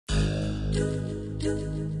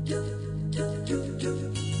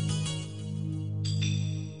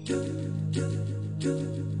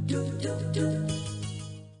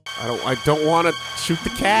I don't want to shoot the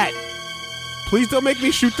cat. Please don't make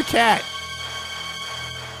me shoot the cat.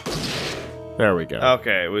 There we go.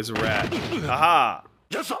 Okay, it was a rat. Aha!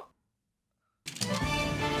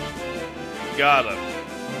 Got him.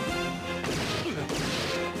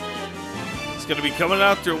 He's gonna be coming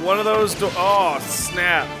out through one of those doors. Oh,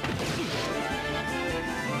 snap.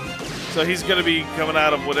 So he's gonna be coming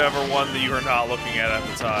out of whatever one that you are not looking at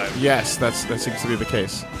the time. Yes, that seems to be the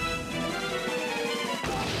case.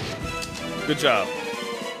 Good job.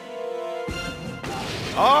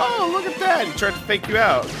 Oh, look at that! He tried to fake you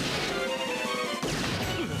out.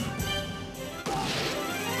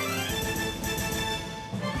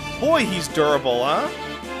 Boy, he's durable, huh?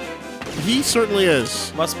 He certainly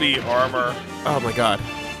is. Must be armor. Oh my god.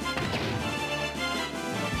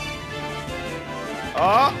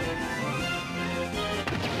 Oh!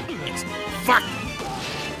 Fuck!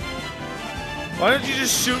 Why don't you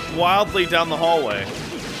just shoot wildly down the hallway?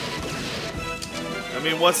 I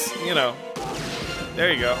mean, what's, you know...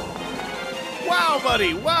 There you go. Wow,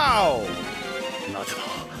 buddy! Wow!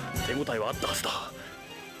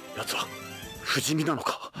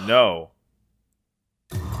 No.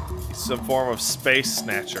 He's some form of space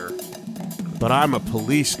snatcher. But I'm a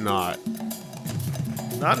police not.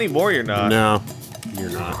 Not anymore, you're not. No, you're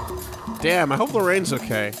not. Damn, I hope Lorraine's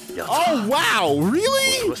okay. Oh, wow!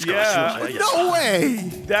 Really? Yeah. No way!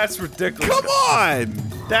 That's ridiculous. Come on!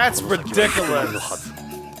 That's ridiculous.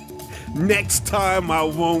 Next time I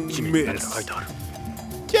won't miss.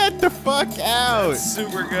 Get the fuck out! That's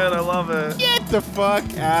super good, I love it. Get the fuck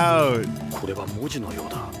out!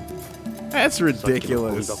 That's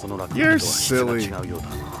ridiculous. You're silly.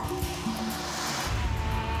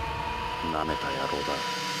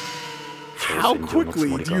 How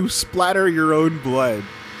quickly do you splatter your own blood?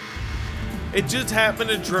 It just happened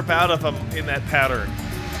to drip out of him in that pattern.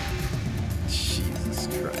 Jesus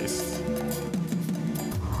Christ.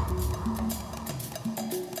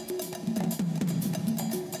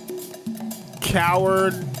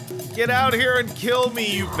 Coward. Get out here and kill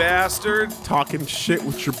me, you bastard. Talking shit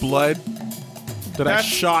with your blood that I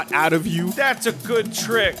shot out of you. That's a good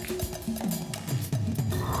trick.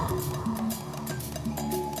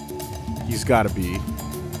 He's gotta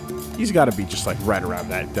be just like right around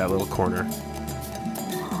that little corner.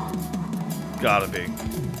 Gotta be.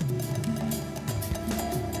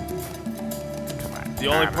 Come on. The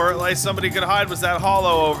only place somebody could hide was that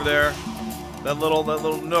hollow over there. That little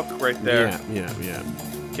nook right there. Yeah.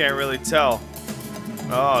 Can't really tell.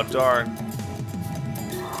 Oh, darn.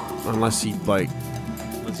 Unless he, like...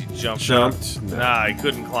 Unless he jumped? No. Nah, he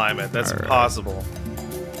couldn't climb it. That's All impossible.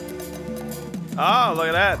 Oh, look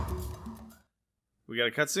at that. We got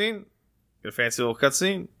a cutscene? Got a fancy little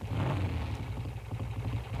cutscene?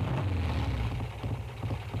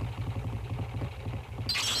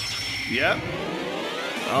 Yep.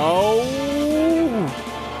 Oh!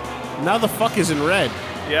 Now the fuck is in red.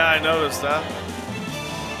 Yeah, I noticed that.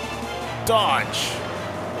 Dodge.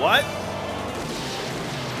 What?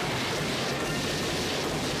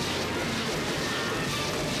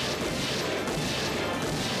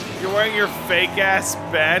 You're wearing your fake-ass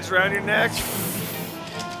badge around your neck?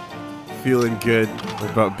 Feeling good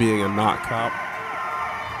about being a not cop.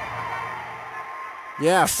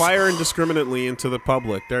 Yeah, fire indiscriminately into the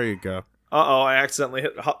public. There you go. Uh-oh, I accidentally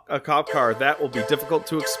hit a cop car. That will be difficult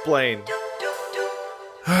to explain.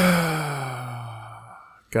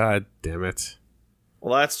 God damn it.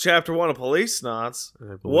 Well, that's chapter 1 of Policenauts.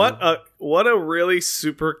 What a really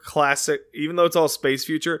super classic, even though it's all space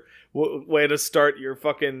future, way to start your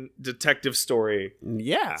fucking detective story.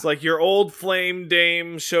 Yeah. It's like your old flame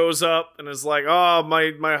dame shows up and is like, oh,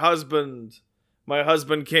 my husband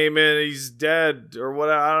came in, he's dead, or what,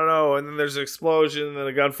 I don't know, and then there's an explosion, and then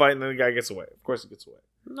a gunfight, and then the guy gets away. Of course he gets away.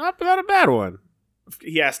 Not a bad one.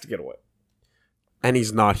 He has to get away. And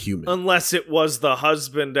he's not human. Unless it was the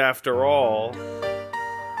husband after all.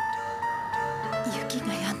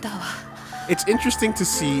 It's interesting to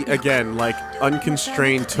see, again, like,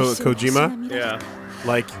 unconstrained Kojima. Yeah.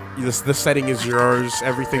 Like, the setting is yours,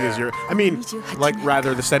 everything is yours. I mean, like,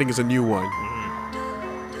 rather, the setting is a new one.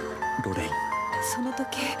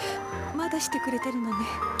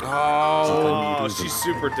 Oh, she's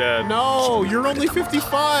super dead. No, you're only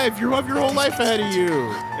 55. You have your whole life ahead of you.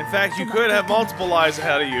 In fact, you could have multiple lives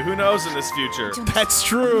ahead of you. Who knows in this future? That's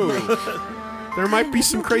true. There might be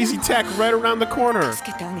some crazy tech right around the corner.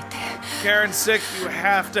 Karen's sick. You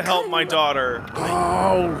have to help my daughter.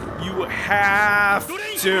 Oh. You have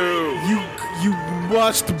Dude. You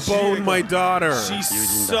must bone my daughter.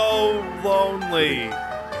 She's so lonely.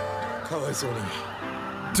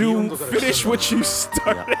 Dude, finish what you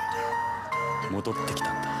started.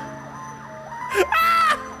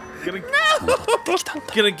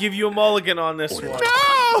 Gonna give you a mulligan on this one.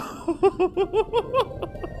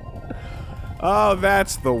 Oh,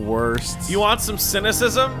 that's the worst. You want some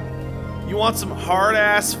cynicism? You want some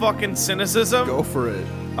hard-ass fucking cynicism? Go for it.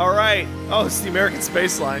 Alright. Oh, it's the American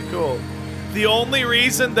Space Line. Cool. The only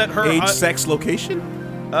reason that her... Age, sex, location?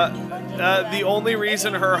 The only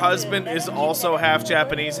reason her husband is also half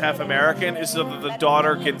Japanese, half American is so that the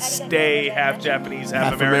daughter can stay half Japanese,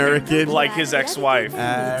 half American, like his ex-wife.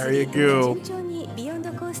 There you go.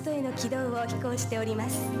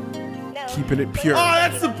 Keeping it pure. Oh,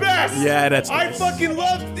 that's the best! Yeah, that's I nice. fucking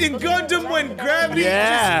love in Gundam when gravity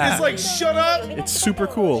Yeah. just is like, shut up! It's super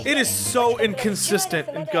cool. It is so inconsistent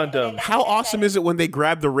in Gundam. How awesome is it when they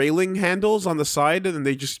grab the railing handles on the side and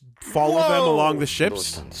they just follow them Whoa. along the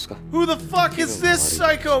ships? Who the fuck is this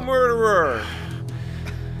psycho murderer?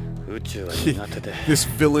 This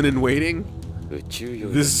villain in waiting?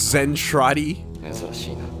 This Zentradi?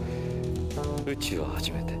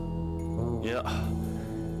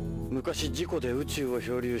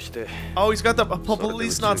 Oh, he's got the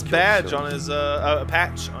Policenauts badge on his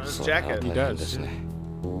patch on his jacket. He does.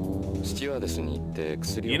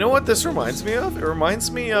 You know what this reminds me of? It reminds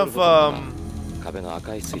me of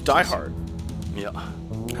Die Hard.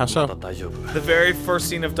 How so? The very first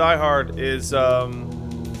scene of Die Hard is John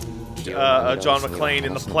McClane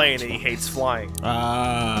in the plane and he hates flying.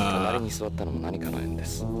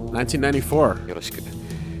 1994.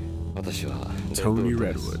 Tony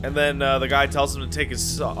Redwood. And then the guy tells him to take his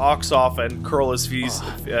socks off and curl his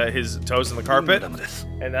toes in the carpet,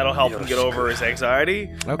 and that'll help him get over his anxiety.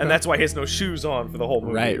 Okay. And that's why he has no shoes on for the whole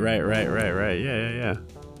movie. Right. Yeah.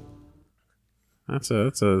 That's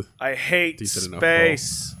a. I hate decent enough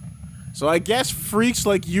space. So I guess freaks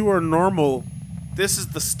like you are normal. This is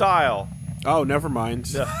the style. Oh, never mind.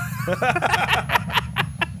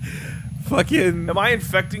 Fucking. Am I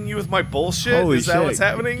infecting you with my bullshit? Holy Is that shit. what's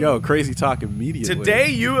happening? Yo, crazy talk immediately. Today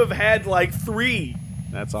you have had like three.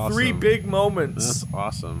 That's awesome. 3 big moments. That's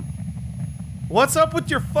awesome. What's up with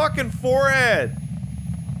your fucking forehead?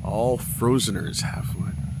 All Frozeners have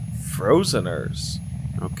one. Frozeners.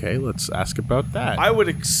 Okay, let's ask about that. I would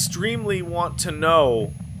extremely want to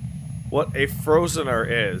know what a Frozener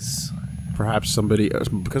is. Perhaps somebody,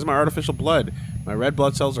 because of my artificial blood, my red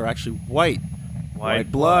blood cells are actually white. White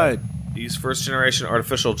blood. Use first generation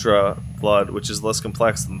artificial blood, which is less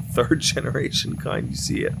complex than third generation kind. You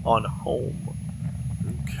see it on home.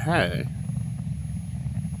 Okay.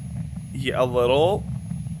 Yeah, a little.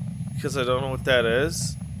 Because I don't know what that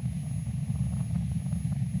is.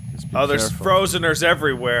 Just be Oh, there's careful. Frozeners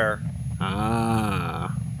everywhere.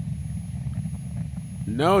 Ah.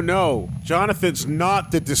 No. Jonathan's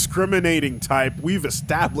not the discriminating type. We've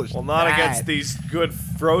established Well, not that. against these good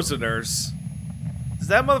Frozeners. Does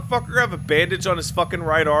that motherfucker have a bandage on his fucking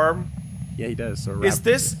right arm? Yeah, he does. So Is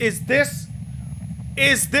this the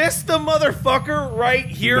motherfucker right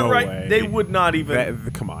here? No right? way. They would not even.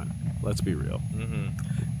 Come on. Let's be real.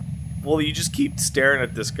 Well, you just keep staring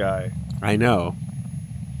at this guy. I know.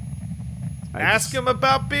 Ask him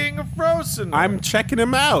about being a Frozen. I'm checking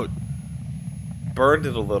him out. Burned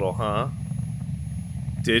it a little, huh?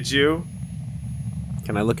 Did you?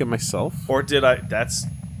 Can I look at myself? Or did I? That's.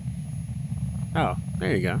 Oh,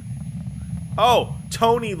 there you go. Oh,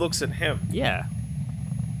 Tony looks at him. Yeah.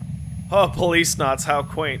 Oh, Policenauts, how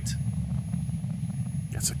quaint.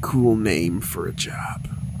 That's a cool name for a job.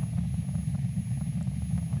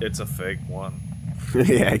 It's a fake one.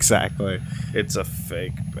 Yeah, exactly. It's a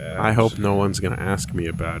fake badge. I hope no one's gonna ask me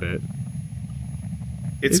about it.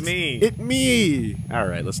 It's me. It's me!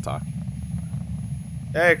 Alright, let's talk.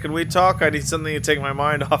 Hey, can we talk? I need something to take my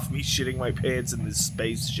mind off me shitting my pants in this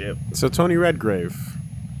spaceship. So, Tony Redgrave.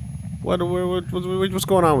 What's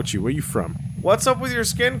going on with you? Where you from? What's up with your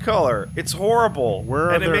skin color? It's horrible. Where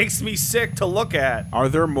are and it there- makes me sick to look at. Are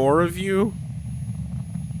there more of you?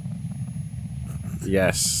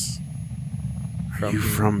 Yes. Are you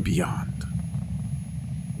from beyond?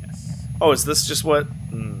 Yes. Oh, is this just what...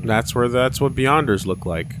 That's what Beyonders look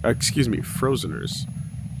like. Excuse me, Frozeners.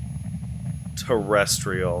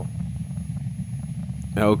 Terrestrial.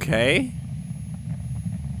 Okay.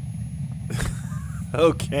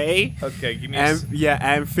 Okay. Okay, give me Yeah,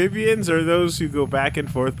 amphibians are those who go back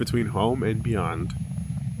and forth between home and beyond.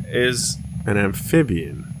 Is... An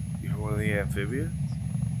amphibian. You're one of the amphibians?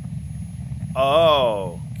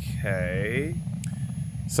 Oh, okay.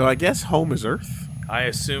 So I guess home is Earth? I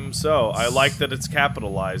assume so. I like that it's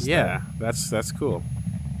capitalized. Yeah, that's cool.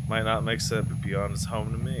 Might not make sense, but beyond is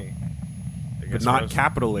home to me. I But guess not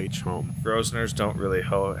capital H home. Grosvenors don't really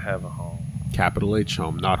have a home. Capital H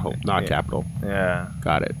home, not home, not capital. Yeah.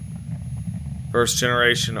 Got it. First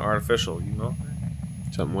generation artificial, you know?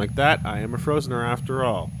 Something like that. I am a Frozener after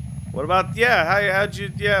all. What about, how'd you,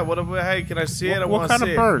 hey, can I see it? I What want to kind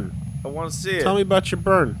see of burn? it. I want to see it. Tell me about your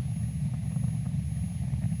burn.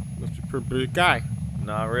 Must be a pretty big guy.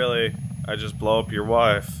 Not really. I just blow up your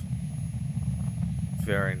wife.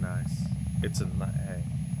 Very nice. It's a hey.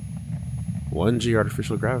 1G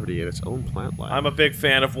artificial gravity in its own plant life. I'm a big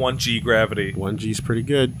fan of 1G gravity. 1G's pretty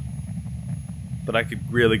good. But I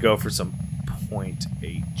could really go for some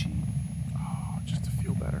 0.8G. Oh, just to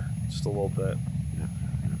feel better. Just a little bit.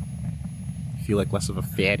 Feel like less of a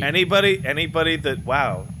fatty. Anybody that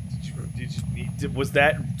was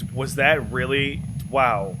that really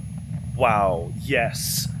wow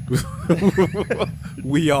yes.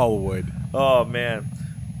 We all would. Oh man.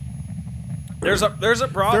 There's a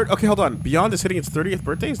problem. Okay, hold on. Beyond is hitting its 30th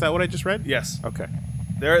birthday. Is that what I just read? Yes. Okay.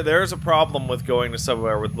 There's a problem with going to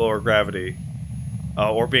somewhere with lower gravity,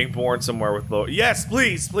 or being born somewhere with lower. Yes,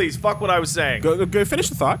 please. Fuck what I was saying. Go finish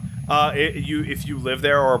the thought. If you live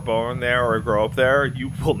there or are born there or grow up there,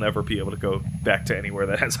 you will never be able to go back to anywhere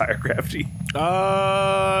that has higher gravity.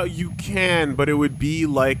 You can, but it would be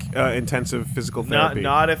like intensive physical therapy.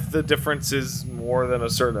 Not if the difference is more than a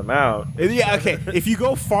certain amount. Yeah, okay. If you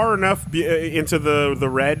go far enough into the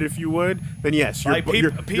red, if you would, then yes,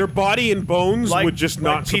 your body and bones would just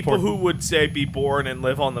not support. People who would say be born and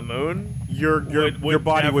live on the moon, your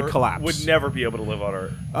body would collapse. Would never be able to live on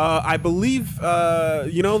Earth. I believe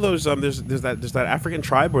you know those there's that African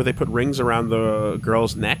tribe where they put rings around the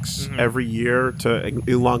girls' necks every year to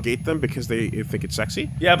elongate them because they think it's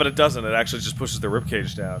sexy. Yeah, but it doesn't. It actually just pushes their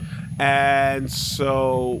ribcage down. And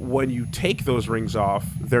so when you take those rings off,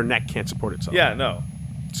 their neck can't support itself. Yeah, no.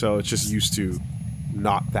 So it's just used to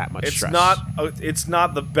not that much stress. It's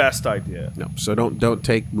not the best idea. No. So don't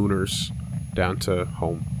take mooners down to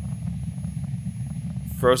home.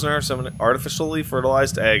 Frozen or some artificially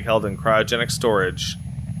fertilized egg held in cryogenic storage.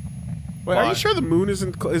 Wait, are you sure the moon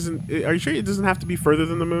isn't? Are you sure it doesn't have to be further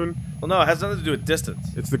than the moon? Well, no, it has nothing to do with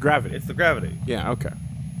distance. It's the gravity. It's the gravity. Yeah. Okay.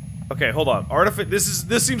 Okay, hold on. This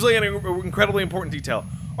seems like an incredibly important detail.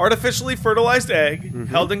 Artificially fertilized egg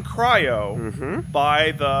held in cryo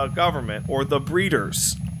by the government or the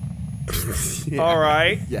breeders. Yeah. All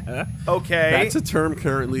right. Yeah. Okay. That's a term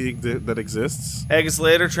currently that exists. Egg is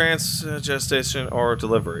later gestation or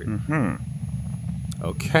delivery.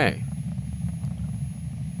 Okay.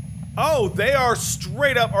 Oh, they are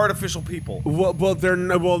straight up artificial people. Well, they're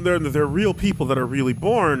real people that are really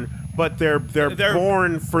born, but they're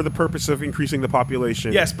born for the purpose of increasing the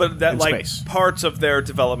population. Yes, but that space. Parts of their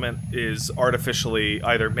development is artificially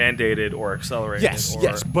either mandated or accelerated.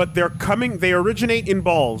 Yes, but they originate in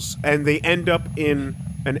balls and they end up in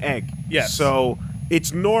an egg. Yes. So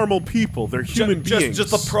it's normal people. They're human beings.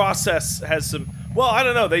 Just the process has some. Well, I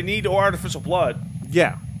don't know. They need artificial blood.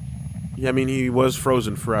 Yeah. Yeah, I mean, he was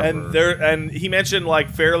frozen forever. And he mentioned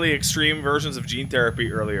like fairly extreme versions of gene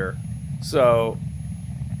therapy earlier. So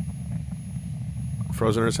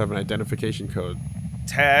Frozeners have an identification code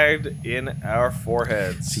tagged in our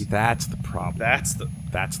foreheads. See, that's the problem. That's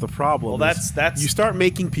the problem. Well, that's you start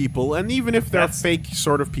making people, and even if they're fake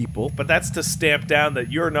sort of people, but that's to stamp down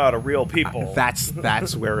that you're not a real people.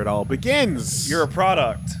 That's where it all begins. You're a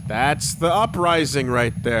product. That's the uprising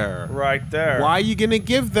right there. Right there. Why are you gonna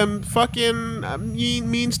give them fucking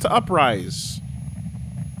means to uprise?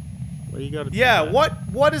 What you gotta? Yeah.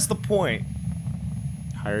 What is the point?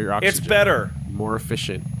 Higher your oxygen. It's better. More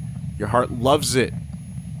efficient. Your heart loves it.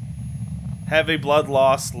 Heavy blood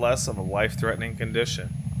loss, less of a life-threatening condition.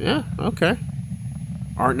 Yeah, okay.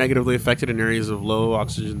 Aren't negatively affected in areas of low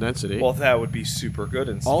oxygen density. Well, that would be super good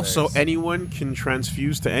in space. Also, anyone can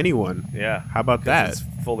transfuse to anyone. Yeah. How about that? It's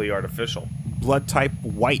fully artificial. Blood type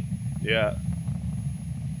white. Yeah.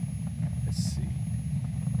 Let's see.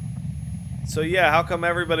 So yeah, how come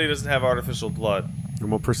everybody doesn't have artificial blood?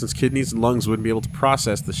 Normal person's kidneys and lungs wouldn't be able to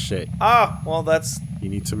process the shit. Ah, well that's... You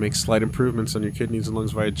need to make slight improvements on your kidneys and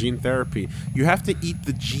lungs via gene therapy. You have to eat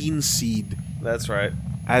the gene seed. That's right.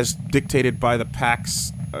 As dictated by the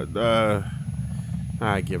PACS.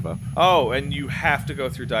 I give up. Oh, and you have to go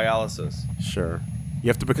through dialysis. Sure. You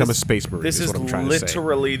have to become a space marine. This is what I'm trying to say.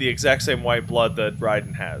 literally the exact same white blood that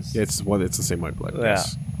Raiden has. It's the same white blood. Yeah.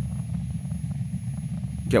 Yes.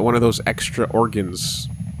 Get one of those extra organs.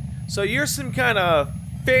 So you're some kind of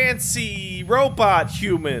fancy robot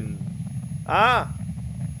human. Ah.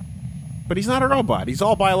 But he's not a robot. He's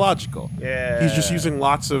all biological. Yeah. He's just using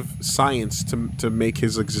lots of science to make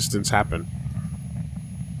his existence happen.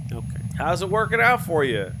 Okay. How's it working out for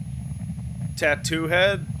you? Tattoo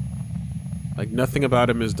head? Like, nothing about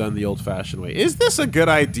him is done the old-fashioned way. Is this a good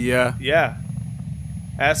idea? Yeah.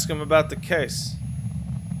 Ask him about the case.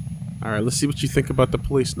 Alright, let's see what you think about the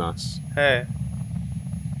Policenauts. Hey.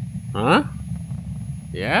 Huh?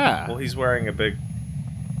 Yeah. Well, he's wearing a big...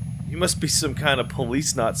 You must be some kind of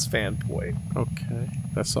Policenauts fanboy. Okay.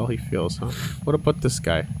 That's all he feels, huh? What about this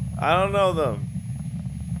guy? I don't know them.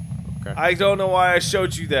 Okay. I don't know why I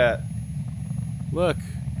showed you that. Look.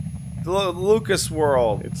 The Lucas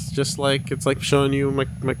World. It's just like, it's like showing you my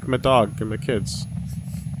dog and my kids.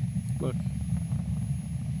 Look.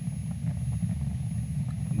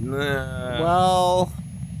 Nah. Well...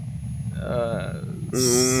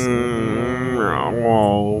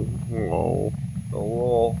 Whoa. A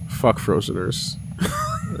little... Fuck Frozeners.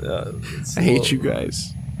 I hate you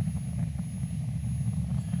guys.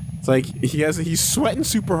 It's like he's sweating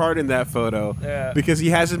super hard in that photo because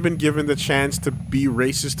he hasn't been given the chance to be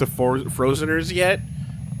racist to Frozeners yet,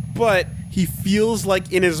 but he feels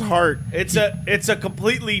like in his heart it's a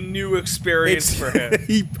completely new experience for him.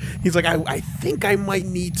 He's like, I think I might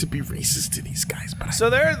need to be racist to these guys, but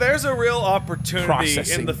so there's a real opportunity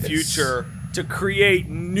in the future to create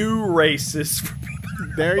new races for people.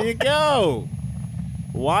 There you go.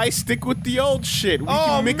 Why stick with the old shit? We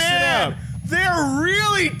can mix it up. They're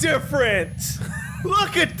really different.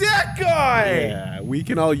 Look at that guy. Yeah, we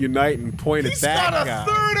can all unite and point at that guy. He's got a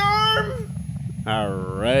third arm. All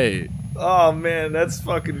right. Oh man, that's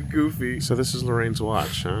fucking goofy. So this is Lorraine's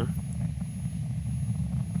watch, huh?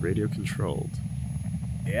 Radio controlled.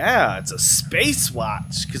 Yeah, it's a space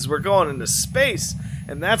watch because we're going into space,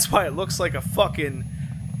 and that's why it looks like a fucking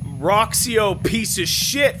Roxio piece of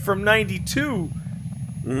shit from '92.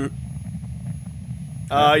 You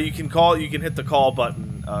can hit the call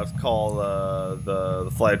button, call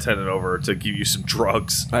the flight attendant over to give you some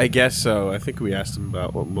drugs. I guess so. I think we asked him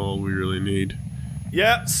about what mold we really need.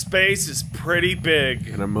 Yeah, space is pretty big.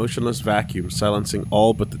 An emotionless vacuum silencing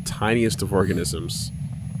all but the tiniest of organisms.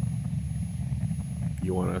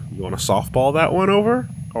 You wanna softball that one over?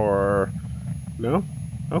 Or no?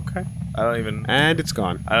 Okay. I don't even... And it's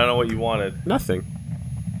gone. I don't know what you wanted. Nothing.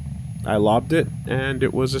 I lobbed it, and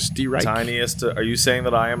it was a strike. Tiniest... Are you saying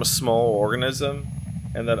that I am a small organism?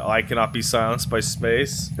 And that I cannot be silenced by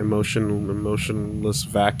space? Emotionless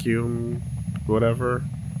vacuum... Whatever.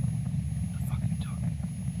 What the fuck are you talking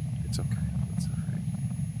about? It's okay. It's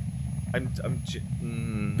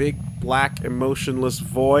alright. Big, black, emotionless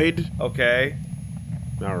void. Okay.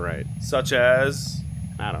 Alright. Such as...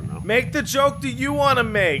 I don't know. Make the joke that you want to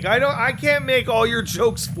make. I can't make all your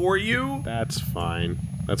jokes for you. That's fine.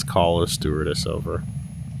 Let's call a stewardess over.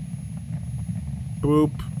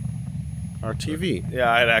 Boop. Our TV.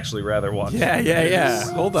 Yeah, I'd actually rather watch.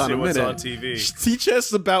 Yeah. Hold on a minute. See what's on TV. Teach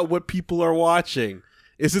us about what people are watching.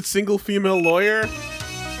 Is it single female lawyer?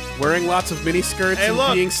 Wearing lots of miniskirts and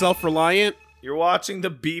being self-reliant? You're watching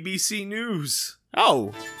the BBC News.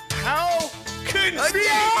 Oh. How convenient!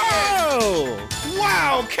 Oh!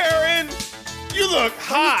 Wow, Karen! You look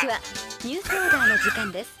hot!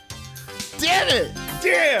 Damn it!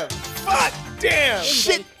 Damn! Fuck! Damn!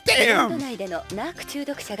 Shit! Damn! Narc!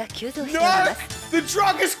 The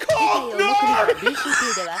drug is called Narc!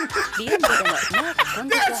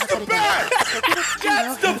 That's the best!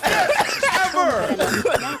 That's the best ever!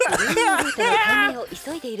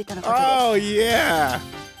 Oh yeah!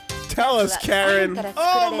 Tell us, Karen.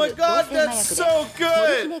 Oh my god, that's so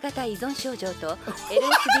good!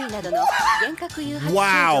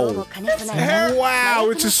 Wow! Wow,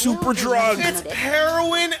 it's a super drug! It's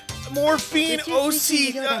heroin, morphine,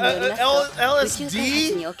 LSD?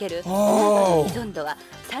 Oh!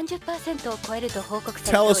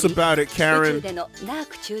 Tell us about it, Karen.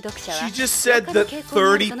 She just said that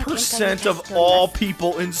 30% of all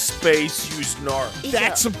people in space use Narc.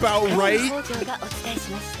 That's about right.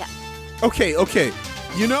 Okay.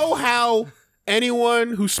 You know how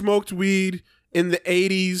anyone who smoked weed in the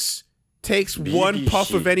 80s takes one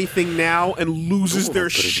puff of anything now and loses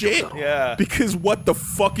their shit? Yeah. Because what the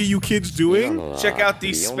fuck are you kids doing? Check out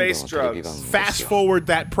these space drugs. Fast forward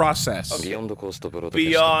that process. Okay.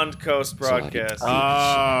 Beyond Coast Broadcast.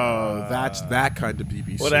 Oh, that's that kind of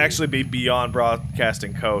BBC. Would actually be Beyond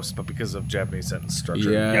Broadcasting Coast, but because of Japanese sentence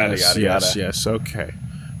structure. Yes, okay.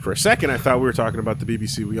 For a second, I thought we were talking about the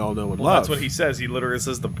BBC we all know and well, love. That's what he says. He literally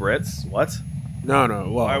says the Brits. What? No. Well,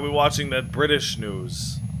 why are we watching that British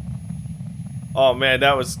news? Oh man,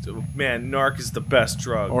 Narc is the best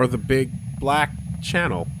drug. Or the big black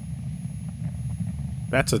channel.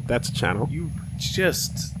 That's a channel. You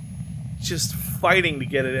just fighting to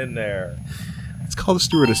get it in there. Let's call the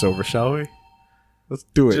stewardess over, shall we? Let's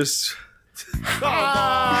do it. Just.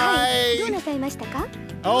 Hi.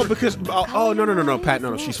 Oh, because no, Pat,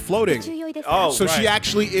 no, she's floating. Oh, so right. she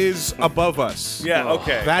actually is above us. Yeah.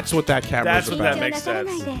 Okay. That's what that camera's That's what about. that makes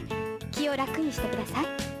sense.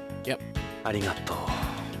 Yep.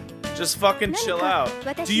 Just fucking chill out.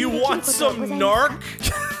 Do you want some narc? Do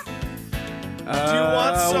you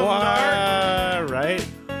want some narc? Right.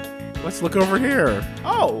 Let's look over here.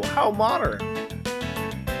 Oh, how modern.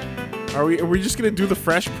 Are we just gonna do the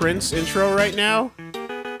Fresh Prince intro right now?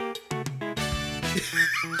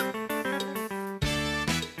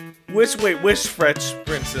 Which Fresh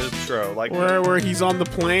Prince intro? Like where he's on the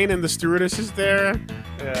plane and the stewardess is there,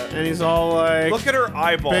 yeah, and he's all like, "Look at her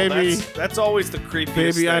eyeball, baby. That's always the creepiest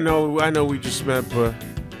Baby, thing. I know we just met, but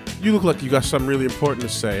you look like you got something really important to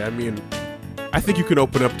say. I mean, I think you can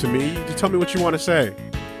open up to me. You tell me what you want to say.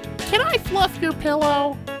 Can I fluff your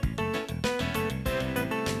pillow?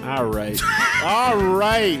 All right, all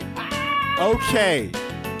right, okay.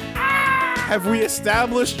 Have we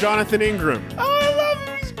established Jonathan Ingram? Oh, I love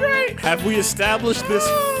him. He's great. Have we established this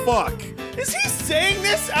fuck? Is he saying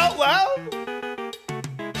this out loud?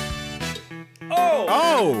 Oh.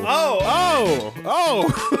 Oh. Oh. Oh. Oh.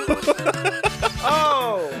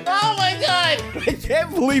 Oh. Oh my god! I can't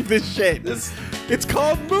believe this shit. It's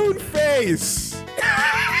called Moonface.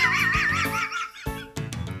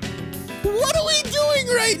 What are we doing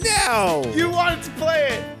right now? You wanted to play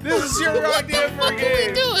it. This is your idea for a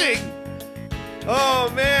game. What are we doing? Oh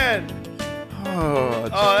man. Oh,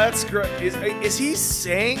 that's great. Is he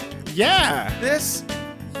saying yeah. this?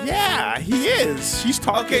 Yeah, he is. She's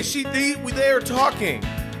talking. Okay, they are talking.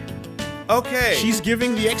 Okay. She's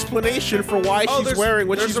giving the explanation for why she's wearing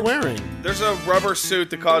what she's wearing. There's a rubber suit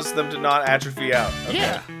that causes them to not atrophy out. Okay.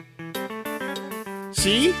 Yeah.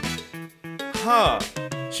 See? Huh.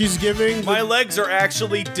 She's giving... My legs are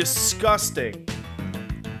actually disgusting.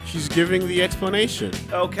 She's giving the explanation.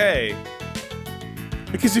 Okay.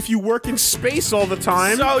 Because if you work in space all the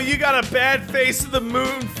time... So you got a bad face of the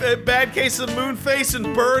moon... bad case of moon face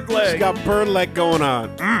and bird leg. She's got bird leg going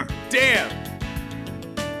on. Damn.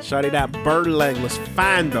 Shawty, that bird leg was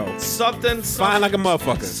fine, though. Something fine like a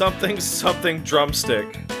motherfucker. Something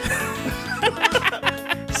drumstick.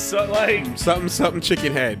 So, like... Something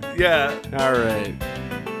chicken head. Yeah. Alright.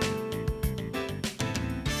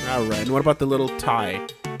 Alright, and what about the little tie?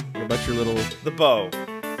 What about your little... The bow.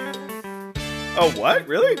 Oh, what?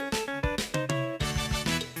 Really?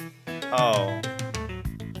 Oh.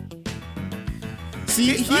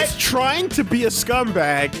 See, he's trying to be a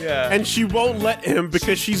scumbag, and she won't let him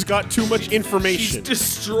because she's got too much information. She's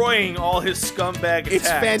destroying all his scumbag attacks.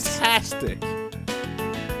 It's fantastic.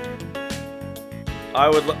 I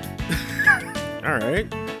would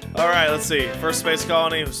Alright. Alright, let's see. First space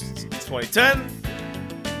colony was 2010.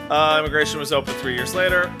 Immigration was open 3 years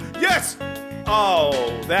later. Yes!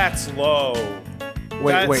 Oh, that's low.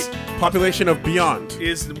 Wait. Population of Beyond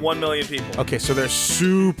is 1 million people. Okay, so they're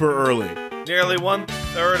super early. Nearly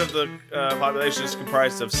 1/3 of the population is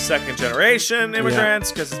comprised of second-generation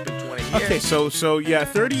immigrants because it's been 20 years. Okay, so yeah,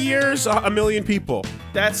 30 years, 1 million people.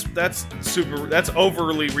 That's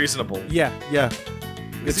overly reasonable. Yeah.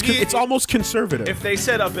 It's almost conservative. If they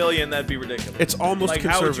said 1 billion, that'd be ridiculous. It's almost like,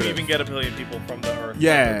 conservative. how would you even get 1 billion people from the Earth?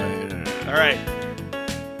 Yeah. All right.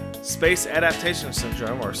 Space Adaptation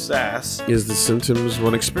Syndrome, or SAS, is the symptoms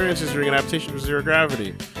one experiences during adaptation to zero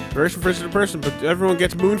gravity. Varies from person to person, but everyone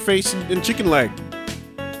gets moon face and chicken leg.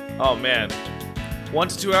 Oh man, 1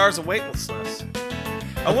 to 2 hours of weightlessness.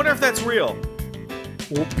 I wonder if that's real.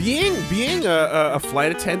 Well, being a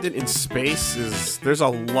flight attendant in space there's a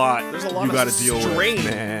lot you gotta deal with,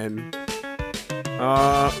 man.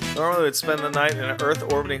 Normally, we'd spend the night in an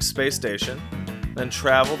Earth-orbiting space station, then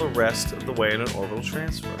travel the rest of the way in an orbital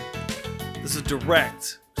transfer. This is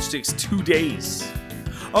direct, which takes 2 days.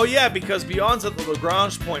 Oh yeah, because Beyond's at the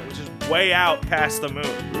Lagrange point, which is way out past the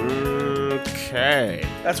moon. Okay.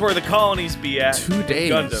 That's where the colonies be at. 2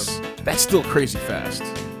 days. Gundam. That's still crazy fast.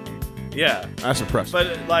 Yeah. That's impressive.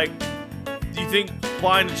 But, like, do you think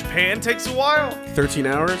flying to Japan takes a while? 13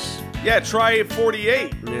 hours? Yeah, try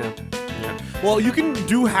 48. Yeah. Well, you can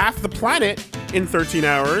do half the planet in 13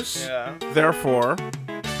 hours. Yeah. Therefore,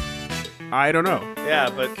 I don't know. Yeah,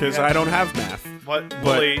 but... Because I don't have math.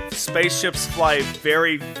 But spaceships fly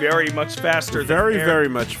very, very much faster very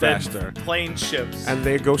much faster. Plane ships. And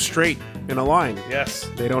they go straight in a line. Yes.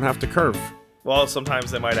 They don't have to curve. Well,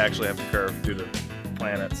 sometimes they might actually have to curve due to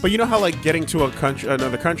planets. But you know how like getting to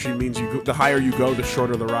another country means the higher you go, the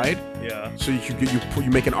shorter the ride. Yeah. So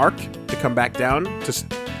you make an arc to come back down to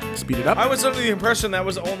speed it up. I was under the impression that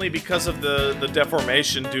was only because of the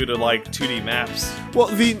deformation due to like 2D maps. Well,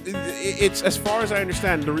 it's as far as I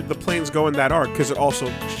understand, the planes go in that arc because it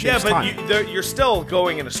also shifts time. You're still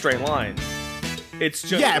going in a straight line. It's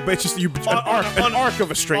just but it's just an arc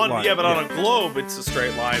of a straight line. Yeah, but on a globe it's a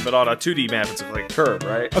straight line, but on a 2D map it's like a curve,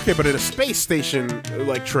 right? Okay, but in a space station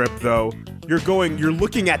like trip though, you're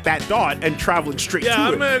looking at that dot and traveling straight to it. Yeah,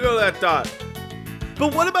 I'm gonna go that dot.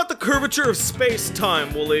 But what about the curvature of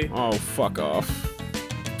space-time, Wooly? Oh, fuck off.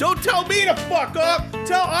 Don't tell me to fuck off!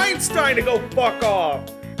 Tell Einstein to go fuck off!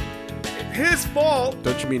 His fault!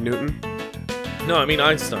 Don't you mean Newton? No, I mean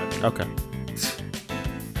Einstein. Okay.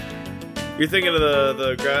 You're thinking of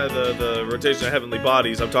the rotation of heavenly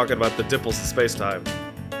bodies. I'm talking about the dimples in space-time.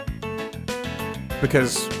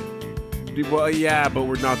 Because... Well, yeah, but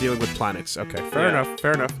we're not dealing with planets. Okay, fair enough,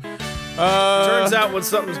 fair enough. Turns out when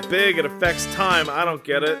something's big, it affects time. I don't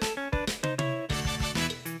get it.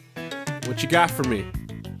 What you got for me?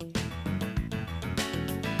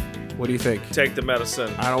 What do you think? Take the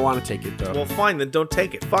medicine. I don't want to take it, though. Well, fine, then don't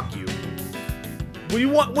take it. Fuck you. What do you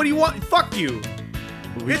want? What do you want? Fuck you.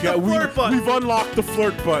 Hit the flirt button. We've unlocked the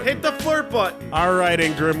flirt button. Hit the flirt button. All right,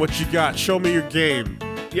 Ingram, what you got? Show me your game.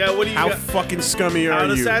 Yeah, what do you got? How fucking scummy are you? How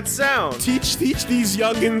does that sound? Teach these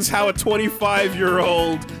youngins how a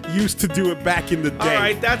 25-year-old used to do it back in the day. All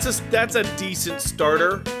right, that's a decent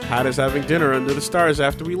starter. How does having dinner under the stars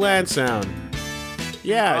after we land sound?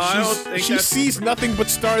 Yeah, she sees nothing but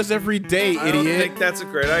stars every day, idiot. I don't think that's a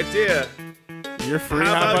great idea. You're free.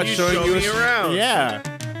 How about you showing me around? Yeah.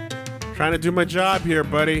 Trying to do my job here,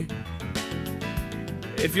 buddy.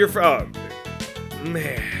 If you're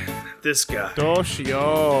man. This guy.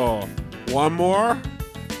 Doshio. One more?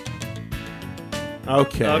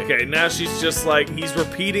 Okay. Okay, now she's just like, he's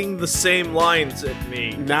repeating the same lines at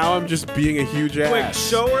me. Now I'm just being a huge ass. Quick,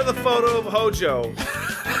 show her the photo of Hojo.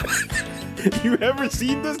 You ever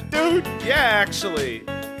seen this dude? Yeah, actually.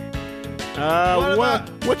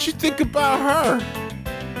 What you think about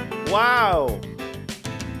her? Wow.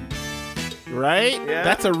 Right? Yeah.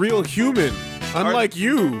 That's a real human. Unlike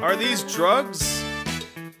you. Are these drugs?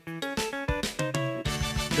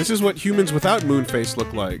 This is what humans without Moonface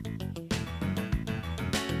look like.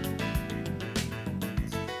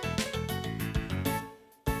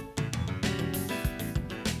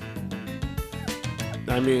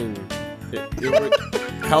 I mean, it would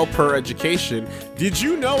help her education. Did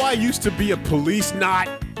you know I used to be a Policenauts?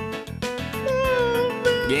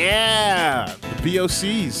 Yeah, the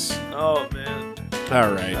BOCs. Oh, man.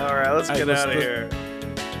 All right. All right, let's get out of here.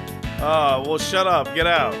 Oh, well, shut up. Get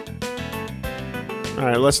out. All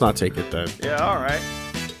right, let's not take it then. Yeah, all right.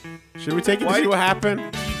 Should we take it to see what happened?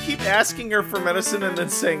 You keep asking her for medicine and then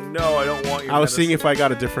saying, no, I don't want your I was medicine. seeing if I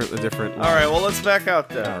got a different All right, well, let's back out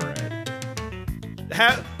there. All right.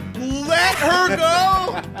 Let her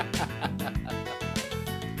go!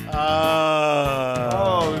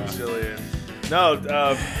 Oh, Jillian. No,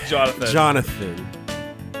 Jonathan. Jonathan.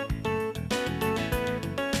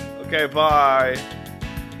 Okay, bye.